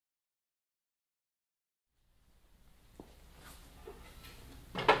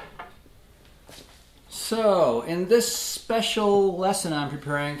So, in this special lesson I'm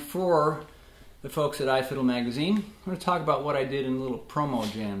preparing for the folks at iFiddle magazine, I'm going to talk about what I did in a little promo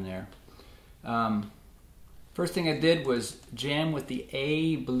jam there. First thing I did was jam with the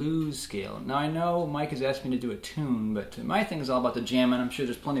A blues scale. Now I know Mike has asked me to do a tune, but my thing is all about the jam, and I'm sure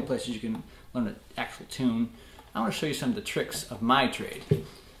there's plenty of places you can learn an actual tune. I want to show you some of the tricks of my trade.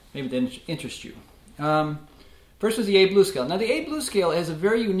 Maybe that interests you. First was the A blues scale. Now the A blues scale has a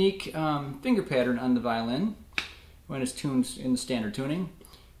very unique finger pattern on the violin when it's tuned in the standard tuning,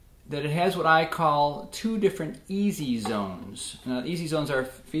 that it has what I call two different easy zones. Easy zones are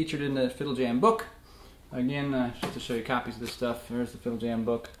featured in the Fiddle Jam book. Again, just to show you copies of this stuff, there's the Fiddle Jam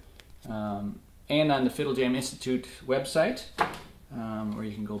book. And on the Fiddle Jam Institute website, where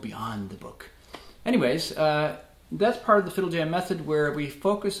you can go beyond the book. Anyways, that's part of the Fiddle Jam method, where we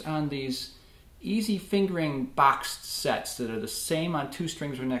focus on these easy fingering boxed sets that are the same on two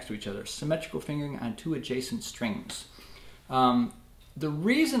strings right next to each other, symmetrical fingering on two adjacent strings. The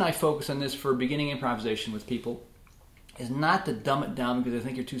reason I focus on this for beginning improvisation with people is not to dumb it down because I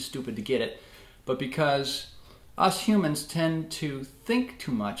think you're too stupid to get it, but because us humans tend to think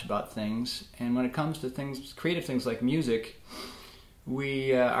too much about things, and when it comes to things, creative things like music,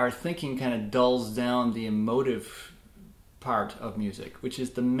 our thinking kind of dulls down the emotive part of music, which is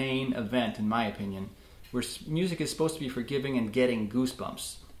the main event, in my opinion, where music is supposed to be for giving and getting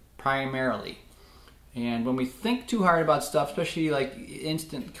goosebumps, primarily. And when we think too hard about stuff, especially like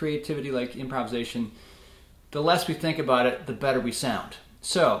instant creativity like improvisation, the less we think about it, the better we sound.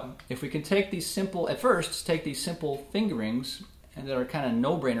 So, if we can take these simple, at first, take these simple fingerings, and that are kind of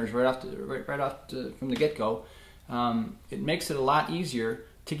no-brainers right off from the get-go, it makes it a lot easier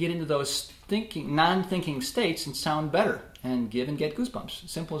to get into those non-thinking states and sound better and give and get goosebumps.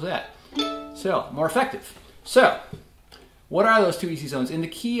 Simple as that. So, more effective. So, what are those two easy zones? In the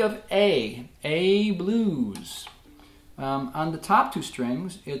key of A blues. On the top two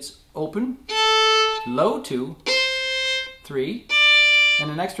strings, it's open, low 2, 3,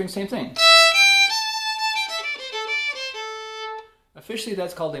 and the next string, same thing. Officially,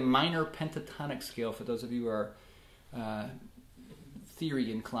 that's called a minor pentatonic scale for those of you who are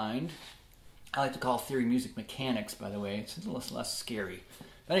theory inclined. I like to call theory music mechanics, by the way. It's a little less scary.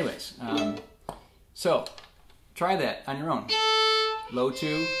 But anyways, so try that on your own. Low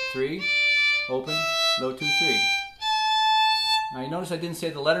 2, 3, open, low 2, 3. Now you notice I didn't say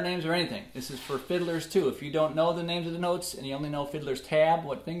the letter names or anything. This is for fiddlers too. If you don't know the names of the notes and you only know fiddler's tab,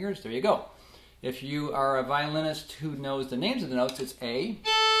 what fingers, there you go. If you are a violinist who knows the names of the notes, it's A,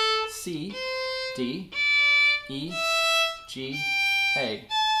 C, D, E, G, A.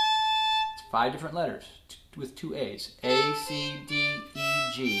 It's 5 different letters with 2 A's. A, C, D,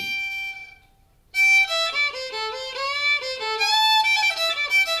 E, G.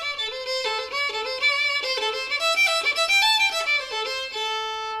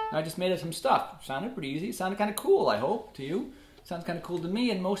 I just made up some stuff. Sounded pretty easy. Sounded kind of cool, I hope, to you. Sounds kind of cool to me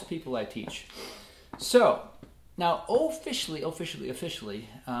and most people I teach. So, now officially,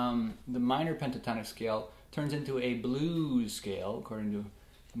 the minor pentatonic scale turns into a blues scale, according to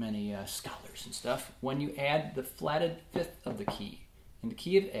many scholars and stuff, when you add the flatted fifth of the key. In the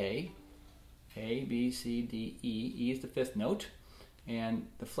key of A, B, C, D, E. E is the fifth note, and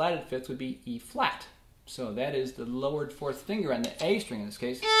the flatted fifth would be E flat. So that is the lowered fourth finger on the A string in this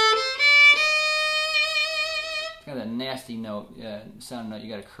case. It's kind of a nasty note, sound note you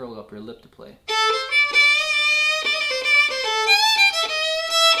got to curl up your lip to play.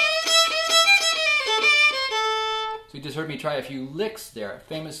 So you just heard me try a few licks there.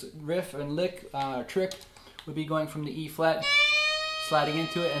 Famous riff and lick trick would be going from the E flat, sliding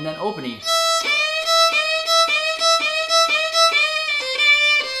into it, and then open E.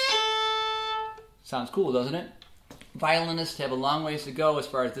 Sounds cool, doesn't it? Violinists have a long ways to go as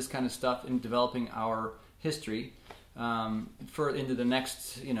far as this kind of stuff in developing our history into the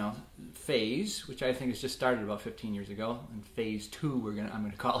next, phase, which I think has just started about 15 years ago. And phase 2, I'm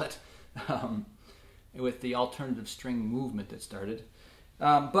going to call it, with the alternative string movement that started.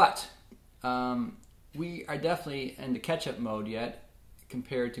 But we are definitely in the catch-up mode yet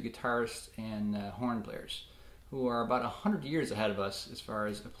compared to guitarists and horn players, who are about 100 years ahead of us as far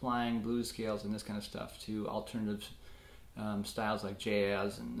as applying blues scales and this kind of stuff to alternative styles like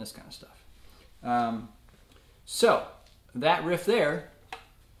jazz and this kind of stuff. So, that riff there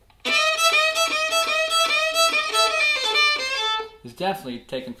is definitely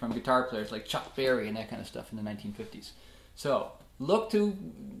taken from guitar players like Chuck Berry and that kind of stuff in the 1950s. So, look to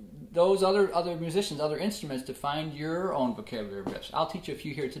those other musicians, other instruments to find your own vocabulary riffs. I'll teach you a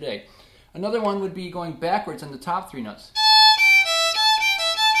few here today. Another one would be going backwards on the top 3 notes.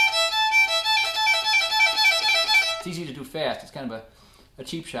 It's easy to do fast. It's kind of a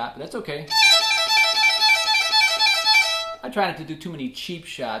cheap shot, but that's okay. I try not to do too many cheap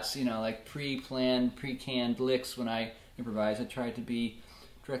shots, you know, like pre-planned, pre-canned licks when I improvise. I try to be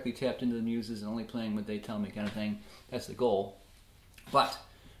directly tapped into the muses and only playing what they tell me kind of thing. That's the goal. But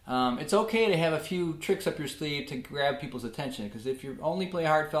it's okay to have a few tricks up your sleeve to grab people's attention, because if you only play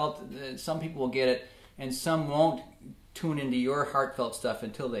heartfelt, some people will get it and some won't tune into your heartfelt stuff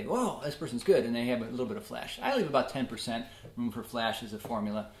until they, whoa, this person's good, and they have a little bit of flash. I leave about 10% room for flash as a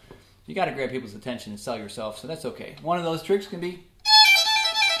formula. You got to grab people's attention and sell yourself, so that's okay. One of those tricks can be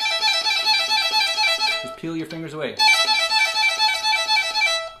just peel your fingers away.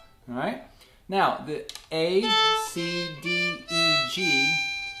 All right? Now, the A, C, D, E, G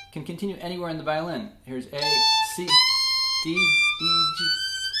can continue anywhere in the violin. Here's A, C, D, E, G.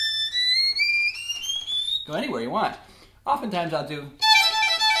 Go anywhere you want. Oftentimes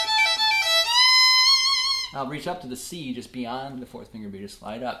I'll reach up to the C just beyond the fourth finger beat, just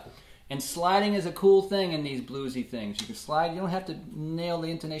slide up. And sliding is a cool thing in these bluesy things. You can slide, you don't have to nail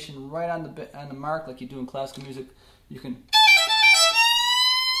the intonation right on the mark like you do in classical music. You can,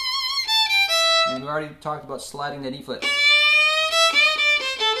 and we already talked about sliding that E flat.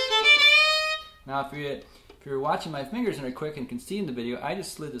 Now if you're watching my fingers very quick and can see in the video, I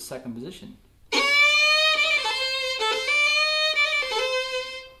just slid the second position.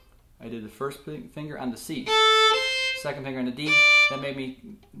 I did the first finger on the C, second finger on the D. That made me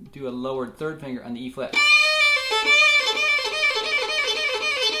do a lowered third finger on the E flat.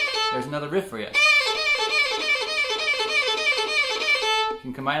 There's another riff for you. You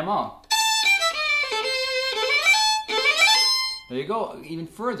can combine them all. There you go, even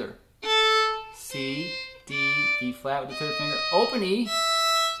further. C, D, E flat with the third finger, open E,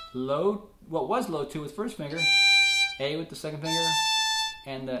 low, what was low 2 with first finger, A with the second finger,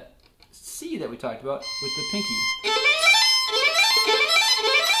 and the C that we talked about with the pinky.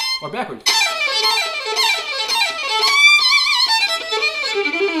 Or backwards.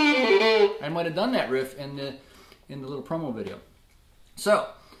 I might have done that riff in the little promo video. So,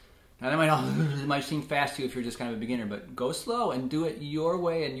 now that might seem fast to you if you're just kind of a beginner, but go slow and do it your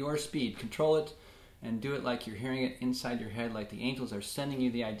way and your speed. Control it and do it like you're hearing it inside your head, like the angels are sending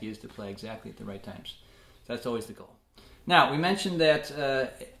you the ideas to play exactly at the right times. So that's always the goal. Now, we mentioned that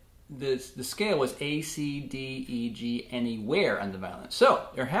the scale was A, C, D, E, G, anywhere on the violin. So,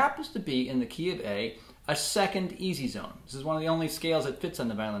 there happens to be, in the key of A second easy zone. This is one of the only scales that fits on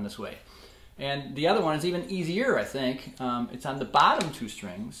the violin this way. And the other one is even easier, I think. It's on the bottom 2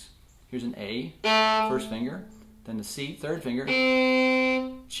 strings. Here's an A, first finger, then the C, third finger.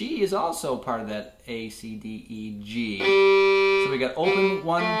 G is also part of that A, C, D, E, G. So we got open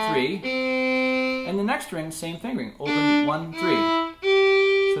 1, 3, and the next string, same fingering, open 1, 3.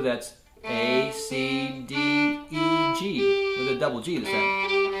 So that's A, C, D, E, G, with a double G this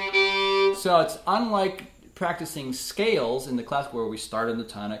time. So it's unlike practicing scales in the classical where we start on the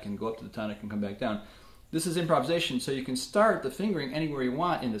tonic and go up to the tonic and come back down. This is improvisation, so you can start the fingering anywhere you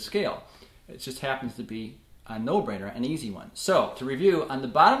want in the scale. It just happens to be a no-brainer, an easy one. So, to review, on the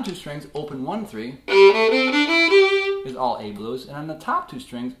bottom 2 strings, open 1, 3 is all A blues, and on the top 2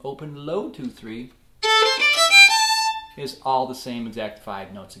 strings, open low 2, 3 is all the same exact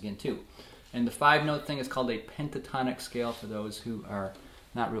 5 notes again too. And the 5-note thing is called a pentatonic scale for those who are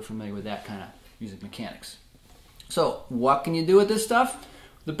not real familiar with that kind of music mechanics. So, what can you do with this stuff?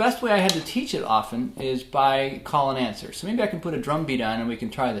 The best way I had to teach it often is by call and answer. So maybe I can put a drum beat on and we can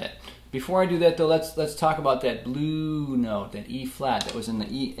try that. Before I do that though, let's talk about that blue note, that E flat that was in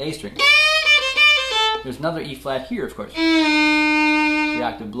the A string. There's another E flat here, of course. The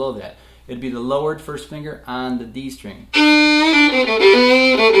octave below that. It'd be the lowered first finger on the D string.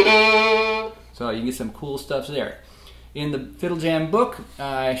 So you can get some cool stuff there. In the Fiddle Jam book,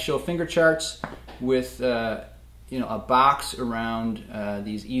 I show finger charts with a box around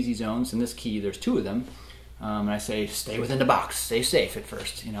these easy zones. In this key, there's 2 of them. And I say, stay within the box, stay safe at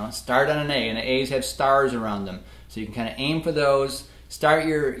first. Start on an A, and the A's have stars around them. So you can kind of aim for those, start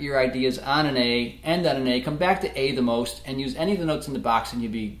your ideas on an A, end on an A, come back to A the most, and use any of the notes in the box and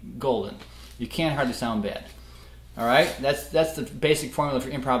you'll be golden. You can't hardly sound bad. All right, that's the basic formula for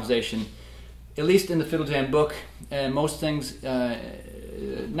improvisation, at least in the Fiddle Jam book. And most things,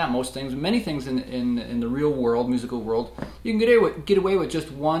 not most things, many things in the real world, musical world, you can get away with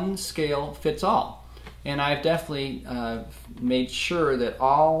just one scale fits all. And I've definitely made sure that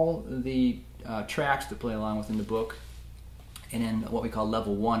all the tracks that play along with in the book and in what we call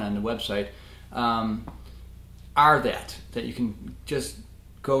level 1 on the website are that you can just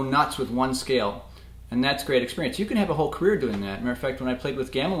go nuts with one scale. And that's great experience. You can have a whole career doing that. Matter of fact, when I played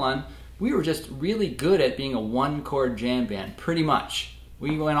with gamelan, we were just really good at being a one-chord jam band, pretty much.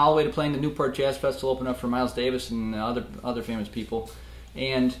 We went all the way to playing the Newport Jazz Festival, open up for Miles Davis and other famous people,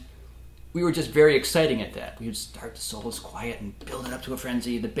 and we were just very exciting at that. We would start the solos quiet and build it up to a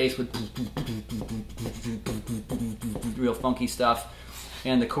frenzy. The bass would real funky stuff,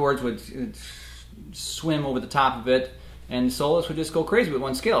 and the chords would swim over the top of it, and the soloists would just go crazy with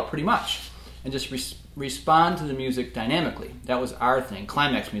one scale, pretty much, and just respond to the music dynamically. That was our thing.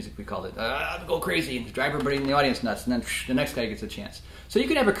 Climax music, we called it. Go crazy and drive everybody in the audience nuts, and then the next guy gets a chance. So you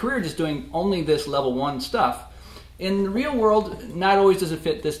can have a career just doing only this level 1 stuff. In the real world, not always does it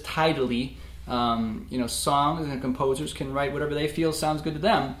fit this tidily. Songs and composers can write whatever they feel sounds good to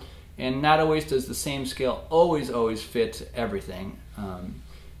them, and not always does the same scale always fit everything.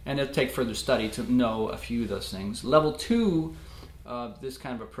 And it'll take further study to know a few of those things. Level 2 of this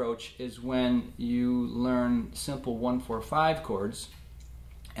kind of approach is when you learn simple 1-4-5 chords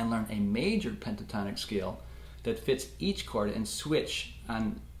and learn a major pentatonic scale that fits each chord and switch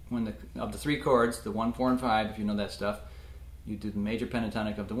on of the 3 chords, the 1, 4, and 5, if you know that stuff. You do the major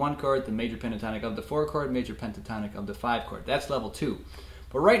pentatonic of the 1 chord, the major pentatonic of the 4 chord, major pentatonic of the 5 chord. That's level 2.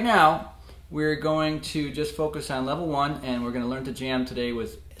 But right now, we're going to just focus on level 1, and we're going to learn to jam today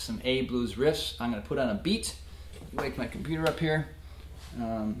with some A blues riffs. I'm going to put on a beat. Wake my computer up here.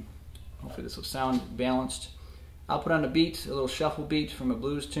 Hopefully this will sound balanced. I'll put on a beat, a little shuffle beat from a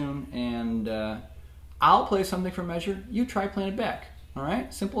blues tune, and I'll play something for measure. You try playing it back. All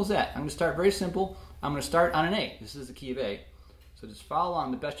right? Simple as that. I'm going to start very simple. I'm going to start on an A. This is the key of A. So just follow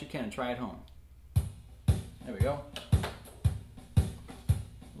along the best you can and try it home. There we go.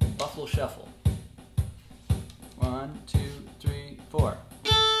 Buffalo shuffle. 1, 2, 3, 4.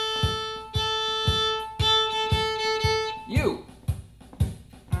 You.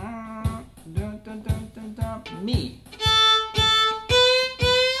 Me.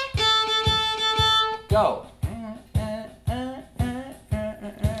 Go.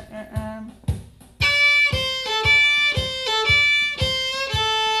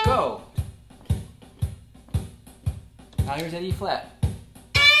 Go. Now here's that E flat.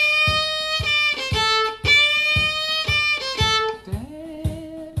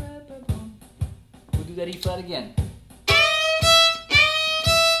 We'll do that E flat again.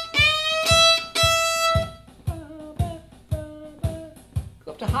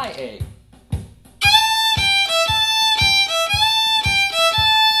 Go up to high A.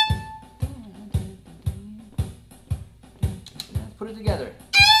 Put it together.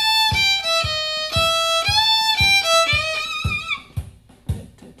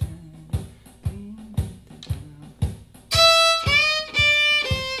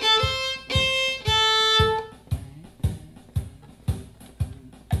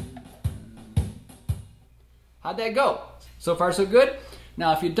 How'd that go? So far so good?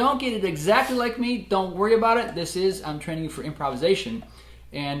 Now if you don't get it exactly like me, don't worry about it. I'm training you for improvisation,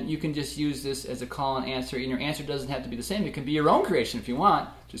 and you can just use this as a call and answer, and your answer doesn't have to be the same. It can be your own creation if you want.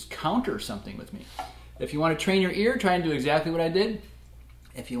 Just counter something with me. If you want to train your ear, try and do exactly what I did.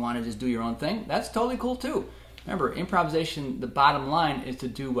 If you want to just do your own thing, that's totally cool too. Remember, improvisation, the bottom line is to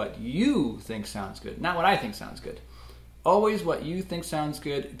do what you think sounds good, not what I think sounds good. Always what you think sounds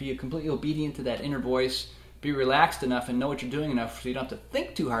good. Be completely obedient to that inner voice. Be relaxed enough and know what you're doing enough so you don't have to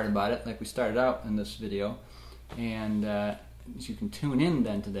think too hard about it, like we started out in this video. And you can tune in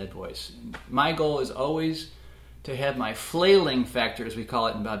then to that voice. My goal is always to have my flailing factor, as we call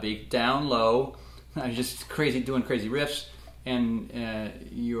it in Babique, down low. I'm just doing crazy riffs, and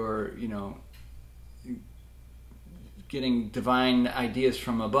you're getting divine ideas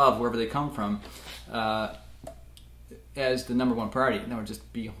from above, wherever they come from, as the number 1 priority. Now,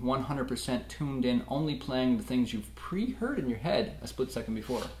 just be 100% tuned in, only playing the things you've pre-heard in your head a split second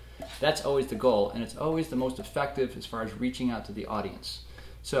before. That's always the goal, and it's always the most effective as far as reaching out to the audience.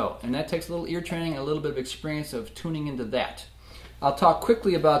 So, and that takes a little ear training, a little bit of experience of tuning into that. I'll talk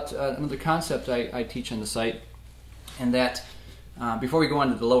quickly about another concept I teach on the site, and that, before we go on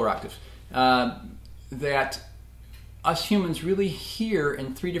to the lower octaves, that us humans really hear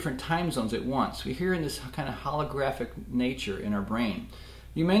in 3 different time zones at once. We hear in this kind of holographic nature in our brain.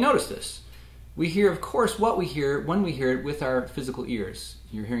 You may notice this. We hear, of course, what we hear when we hear it with our physical ears.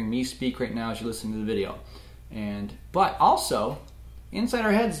 You're hearing me speak right now as you're listening to the video. But also, inside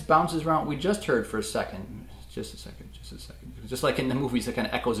our heads bounces around what we just heard for a second. Just a second. Just like in the movies, it kind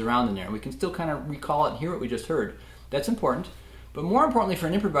of echoes around in there. We can still kind of recall it and hear what we just heard. That's important. But more importantly for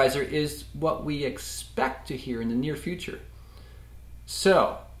an improviser is what we expect to hear in the near future.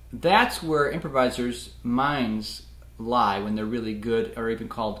 So that's where improvisers' minds lie when they're really good, or even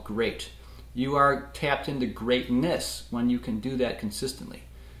called great. You are tapped into greatness when you can do that consistently.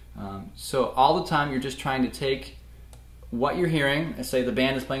 So all the time you're just trying to take what you're hearing, and say the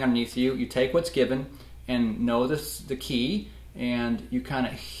band is playing underneath you, you take what's given and know the key, and you kind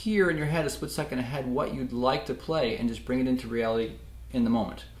of hear in your head a split second ahead what you'd like to play and just bring it into reality in the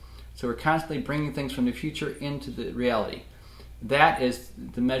moment. So we're constantly bringing things from the future into the reality. That is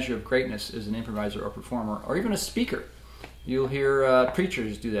the measure of greatness as an improviser or performer, or even a speaker. You'll hear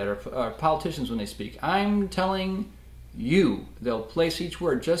preachers do that, or politicians when they speak. I'm telling you. They'll place each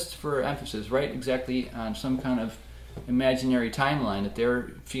word just for emphasis, right exactly on some kind of imaginary timeline that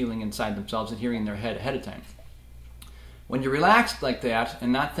they're feeling inside themselves and hearing in their head ahead of time. When you're relaxed like that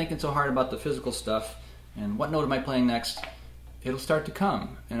and not thinking so hard about the physical stuff and what note am I playing next, it'll start to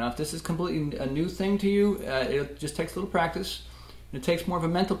come. And if this is completely a new thing to you, it just takes a little practice. It takes more of a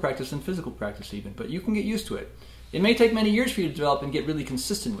mental practice than physical practice even, but you can get used to it. It may take many years for you to develop and get really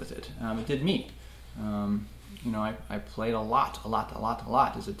consistent with it. It did me. I played a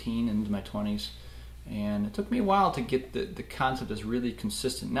lot as a teen and into my 20s, and it took me a while to get the concept as really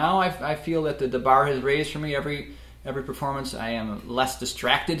consistent. Now I feel that the bar has raised for me every performance. I am less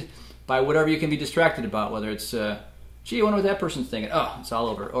distracted by whatever you can be distracted about, whether it's gee, I wonder what that person's thinking. Oh, it's all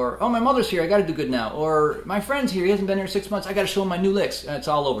over. Or, oh, my mother's here. I got to do good now. Or, my friend's here. He hasn't been here 6 months. I got to show him my new licks. It's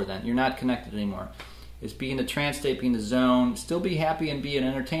all over then. You're not connected anymore. It's be in the trance state, be in the zone, still be happy and be an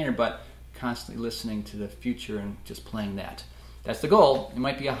entertainer, but constantly listening to the future and just playing that. That's the goal. It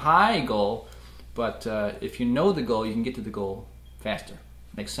might be a high goal, but if you know the goal, you can get to the goal faster.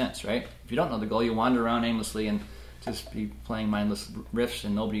 Makes sense, right? If you don't know the goal, you wander around aimlessly and just be playing mindless riffs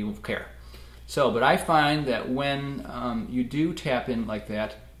and nobody will care. But I find that when you do tap in like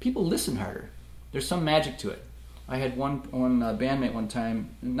that, people listen harder. There's some magic to it. I had one bandmate one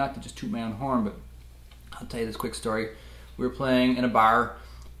time, not to just toot my own horn, but I'll tell you this quick story. We were playing in a bar,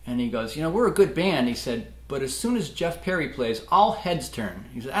 and he goes, we're a good band. He said, but as soon as Geoff Perry plays, all heads turn.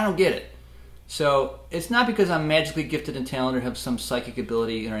 He said, I don't get it. So it's not because I'm magically gifted and talented or have some psychic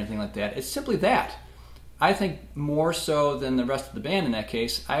ability or anything like that. It's simply that. I think more so than the rest of the band in that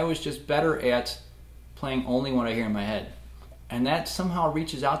case, I was just better at playing only what I hear in my head. And that somehow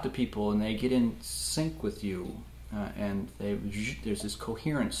reaches out to people and they get in sync with you. And there's this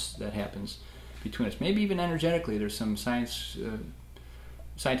coherence that happens between us. Maybe even energetically, there's some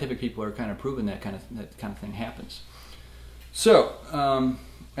scientific people are kind of proving that kind of thing happens. So,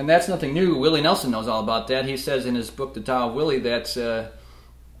 and that's nothing new. Willie Nelson knows all about that. He says in his book, The Tao of Willie, that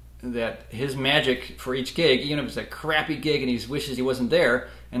his magic for each gig, even if it's a crappy gig and he wishes he wasn't there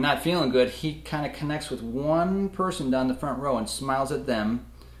and not feeling good, he kind of connects with one person down the front row and smiles at them.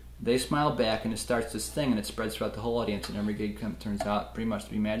 They smile back and it starts this thing and it spreads throughout the whole audience, and every gig turns out pretty much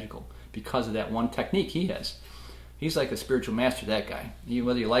to be magical because of that one technique he has. He's like a spiritual master, that guy.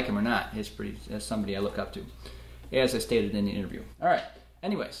 Whether you like him or not, that's somebody I look up to, as I stated in the interview. All right,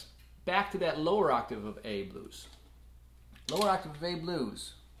 anyways, back to that lower octave of A blues. Lower octave of A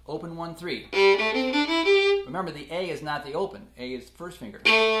blues. Open 1-3. Remember, the A is not the open. A is first finger.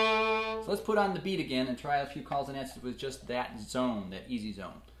 So let's put on the beat again and try a few calls and answers with just that zone, that easy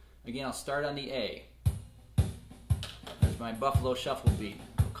zone. Again, I'll start on the A. There's my Buffalo Shuffle beat.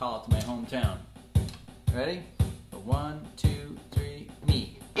 I'll call it to my hometown. Ready? 1, 2, 3,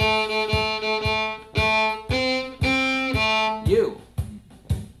 me. You.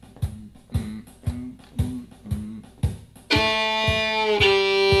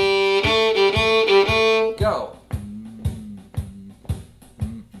 Go.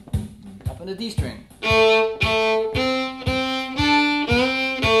 Up on the D string.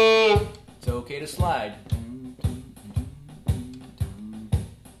 It's okay to slide.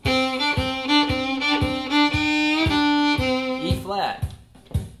 E flat.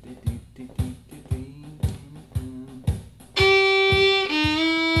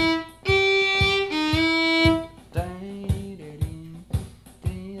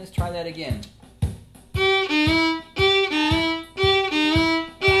 Let's try that again.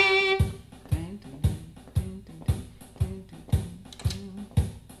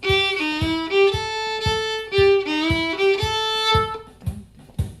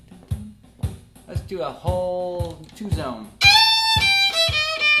 Let's do a whole 2-zone.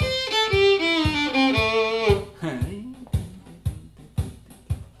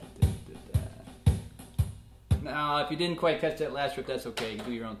 Now, if you didn't quite catch that last rip, that's okay. You can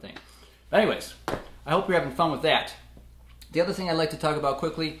do your own thing. But anyways, I hope you're having fun with that. The other thing I'd like to talk about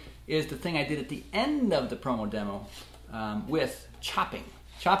quickly is the thing I did at the end of the promo demo with chopping.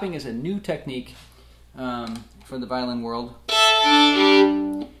 Chopping is a new technique for the violin world.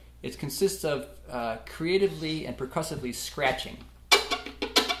 It consists of creatively and percussively scratching.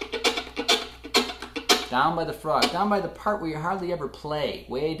 down by the frog, down by the part where you hardly ever play,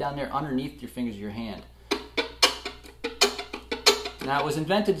 way down there underneath your fingers of your hand. Now, it was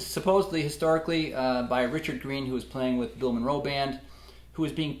invented supposedly historically by Richard Green, who was playing with Bill Monroe Band, who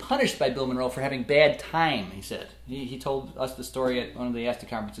was being punished by Bill Monroe for having bad time, he said. He told us the story at one of the ASTA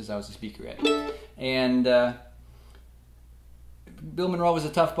conferences I was a speaker at. And Bill Monroe was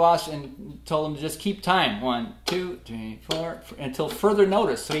a tough boss and told him to just keep time. 1, 2, 3, 4, until further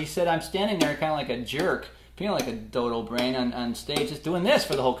notice. So he said, I'm standing there kind of like a jerk, feeling like a dodo brain on stage, just doing this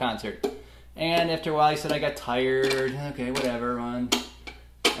for the whole concert. And after a while he said, I got tired, okay, whatever, run.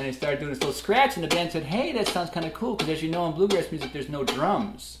 And he started doing this little scratch, and the band said, hey, that sounds kind of cool, because as you know in bluegrass music, there's no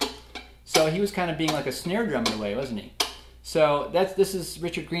drums. So he was kind of being like a snare drum in a way, wasn't he? So this is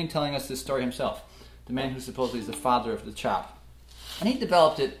Richard Green telling us this story himself, the man who supposedly is the father of the chop. And he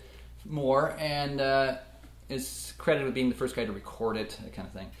developed it more, and is credited with being the first guy to record it, that kind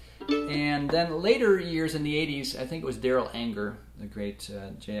of thing. And then later years in the 80s, I think it was Darrell Anger, the great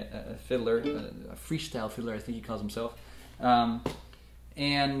fiddler, a freestyle fiddler, I think he calls himself.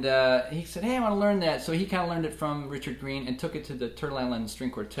 And he said, hey, I want to learn that. So he kind of learned it from Richard Green and took it to the Turtle Island String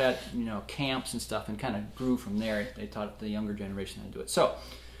Quartet, camps and stuff, and kind of grew from there. They taught the younger generation how to do it. So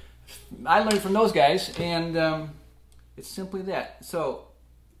I learned from those guys, and it's simply that. So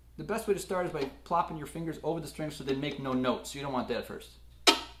the best way to start is by plopping your fingers over the strings so they make no notes. You don't want that at first.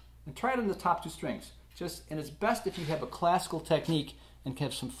 And try it on the top 2 strings. And it's best if you have a classical technique and can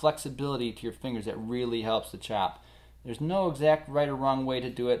have some flexibility to your fingers. That really helps the chop. There's no exact right or wrong way to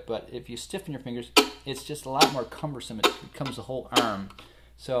do it, but if you stiffen your fingers, it's just a lot more cumbersome. It becomes a whole arm.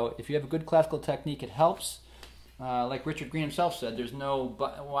 So if you have a good classical technique, it helps. Like Richard Green himself said, there's no,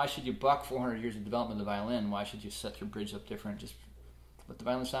 why should you buck 400 years of development of the violin? Why should you set your bridge up different? Just let the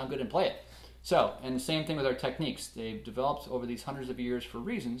violin sound good and play it. So, and the same thing with our techniques. They've developed over these hundreds of years for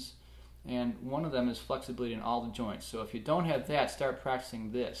reasons, and one of them is flexibility in all the joints. So if you don't have that, start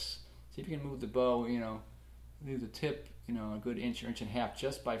practicing this. See if you can move the bow, move the tip, a good inch or inch and a half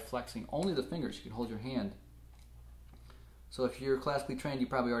just by flexing only the fingers. You can hold your hand. So if you're classically trained, you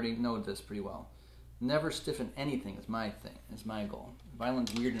probably already know this pretty well. Never stiffen anything is my thing, is my goal. The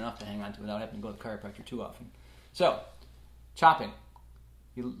violin's weird enough to hang on to without having to go to the chiropractor too often. So, chopping.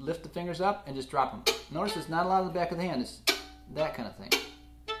 You lift the fingers up and just drop them. Notice it's not a lot of the back of the hand. It's that kind of thing.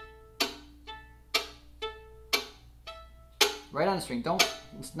 Right on the string.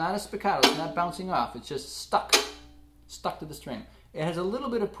 It's not a spiccato. It's not bouncing off. It's just stuck to the string. It has a little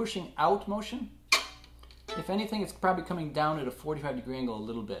bit of pushing out motion. If anything, it's probably coming down at a 45-degree angle a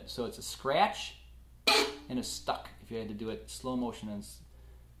little bit. So it's a scratch and a stuck. If you had to do it slow motion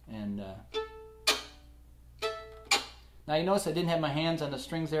and now you notice I didn't have my hands on the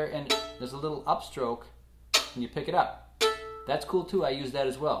strings there, and there's a little upstroke when you pick it up. That's cool too. I use that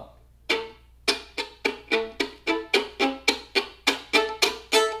as well.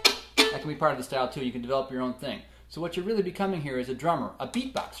 That can be part of the style too. You can develop your own thing. So what you're really becoming here is a drummer, a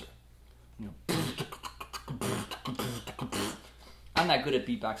beatboxer. I'm not good at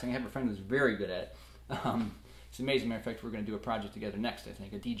beatboxing. I have a friend who's very good at it. It's amazing. Matter of fact, we're going to do a project together next, I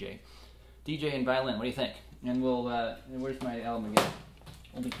think, a DJ and violin. What do you think? And we'll, where's my album again?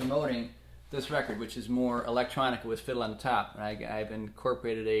 We'll be promoting this record, which is more electronica with fiddle on the top. I've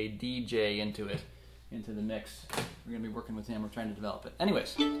incorporated a DJ into the mix. We're going to be working with him. We're trying to develop it.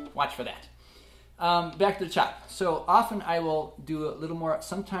 Anyways, watch for that. Back to the chop. So often I will do a little more,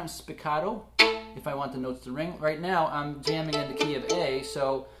 sometimes spiccato, if I want the notes to ring. Right now I'm jamming in the key of A,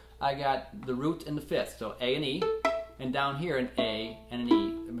 so I got the root and the fifth, so A and E, and down here an A and an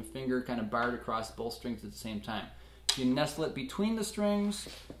E, and my finger kind of barred across both strings at the same time. You nestle it between the strings,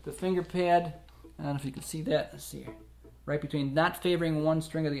 the finger pad, I don't know if you can see that, let's see here, right between, not favoring one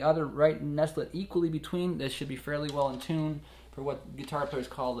string or the other, right, nestle it equally between. This should be fairly well in tune for what guitar players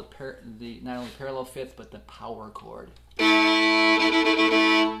call the not only parallel fifth, but the power chord.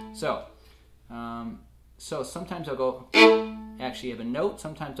 So sometimes I'll go, actually have a note,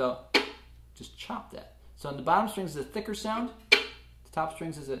 sometimes I'll just chop that. So on the bottom strings is a thicker sound, the top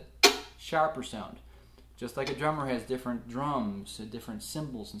strings is a sharper sound. Just like a drummer has different drums, different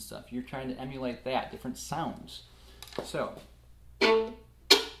cymbals and stuff. You're trying to emulate that, different sounds. So,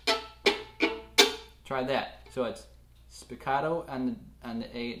 try that. So it's spiccato on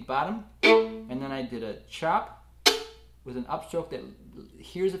the A at the bottom, and then I did a chop with an upstroke that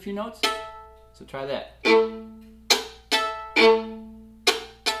hears a few notes. So try that.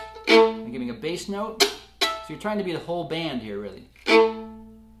 I'm giving a bass note. So you're trying to be the whole band here, really.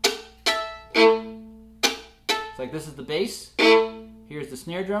 It's like this is the bass, here's the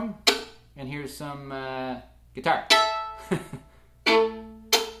snare drum, and here's some guitar.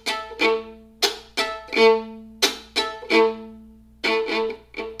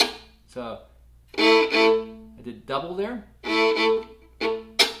 double there. Then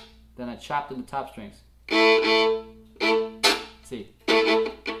I chopped in the top strings. See?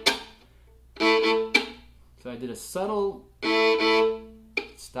 So I did a subtle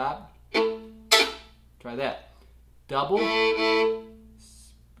stop. Try that. Double,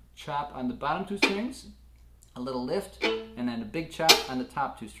 chop on the bottom 2 strings, a little lift, and then a big chop on the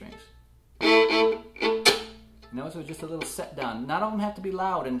top 2 strings. Notice it was just a little set down. Not all of them have to be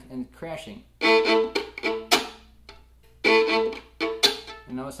loud and crashing.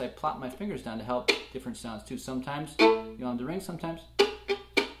 And notice I plop my fingers down to help different sounds too. Sometimes you want them to ring, sometimes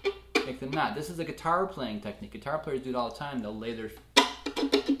make them not. This is a guitar playing technique. Guitar players do it all the time. They'll lay their...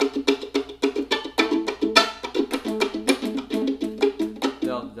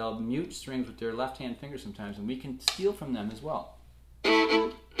 They'll mute strings with their left-hand finger sometimes, and we can steal from them as well.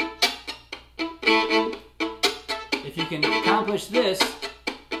 If you can accomplish this,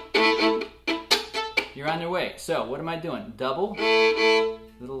 you're on your way. So, what am I doing? Double,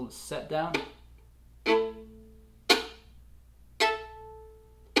 little set down,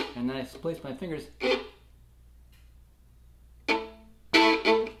 and then I place my fingers. So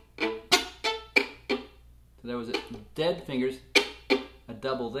there was a dead fingers, a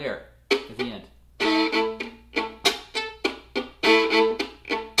double there at the end.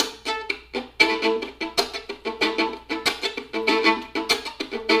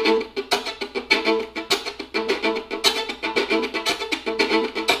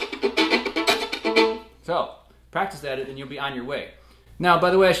 So, practice that and you'll be on your way. Now,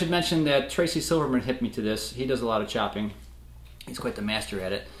 by the way, I should mention that Tracy Silverman hit me to this. He does a lot of chopping. He's quite the master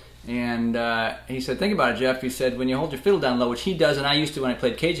at it. And he said, think about it, Jeff. He said, when you hold your fiddle down low, which he does, and I used to when I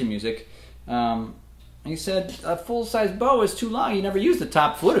played Cajun music, he said, a full-size bow is too long. You never use the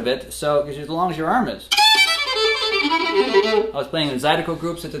top foot of it, so because as long as your arm is. I was playing in Zydeco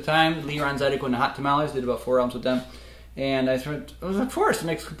groups at the time, Leon Zydeco and the Hot Tamales, did about 4 albums with them. And I thought, of course, it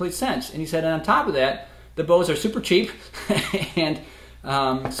makes complete sense. And he said, and on top of that, the bows are super cheap, and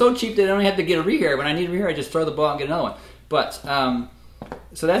so cheap that I don't have to get a rehair. When I need a rehair, I just throw the bow out and get another one. But,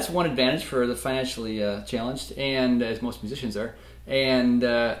 so that's one advantage for the financially challenged, and as most musicians are. And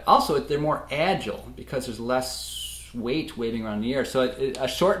also, they're more agile because there's less weight waving around in the air. So a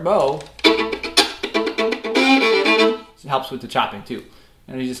short bow helps with the chopping too.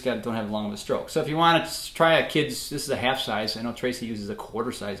 And you just don't have long of a stroke. So if you want to try a kid's, this is a half size. I know Tracy uses a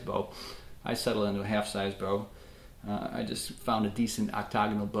quarter size bow. I settled into a half size bow. I just found a decent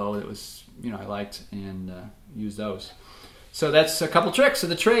octagonal bow that was, I liked, and used those. So that's a couple tricks of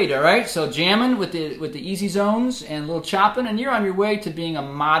the trade, all right? So jamming with the easy zones and a little chopping, and you're on your way to being a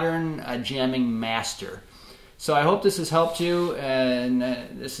modern jamming master. So I hope this has helped you, and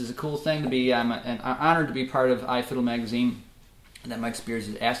this is a cool thing to be. I'm honored to be part of iFiddle magazine that Mike Spears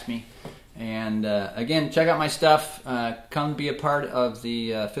has asked me. And again, check out my stuff. Come be a part of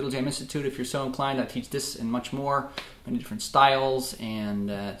the Fiddle Jam Institute if you're so inclined. I teach this and much more, many different styles, and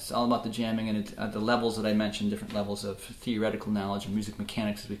it's all about the jamming and at the levels that I mentioned, different levels of theoretical knowledge and music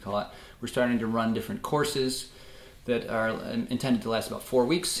mechanics, as we call it. We're starting to run different courses that are intended to last about 4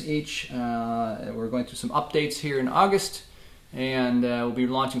 weeks each. We're going through some updates here in August, and we'll be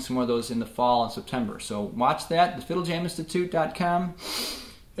launching some more of those in the fall and September. So watch that, thefiddlejaminstitute.com.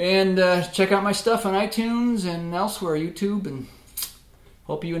 And check out my stuff on iTunes and elsewhere, YouTube, and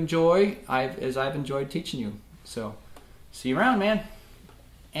hope you enjoy as I've enjoyed teaching you. So, see you around, man.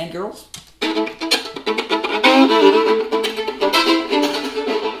 And girls.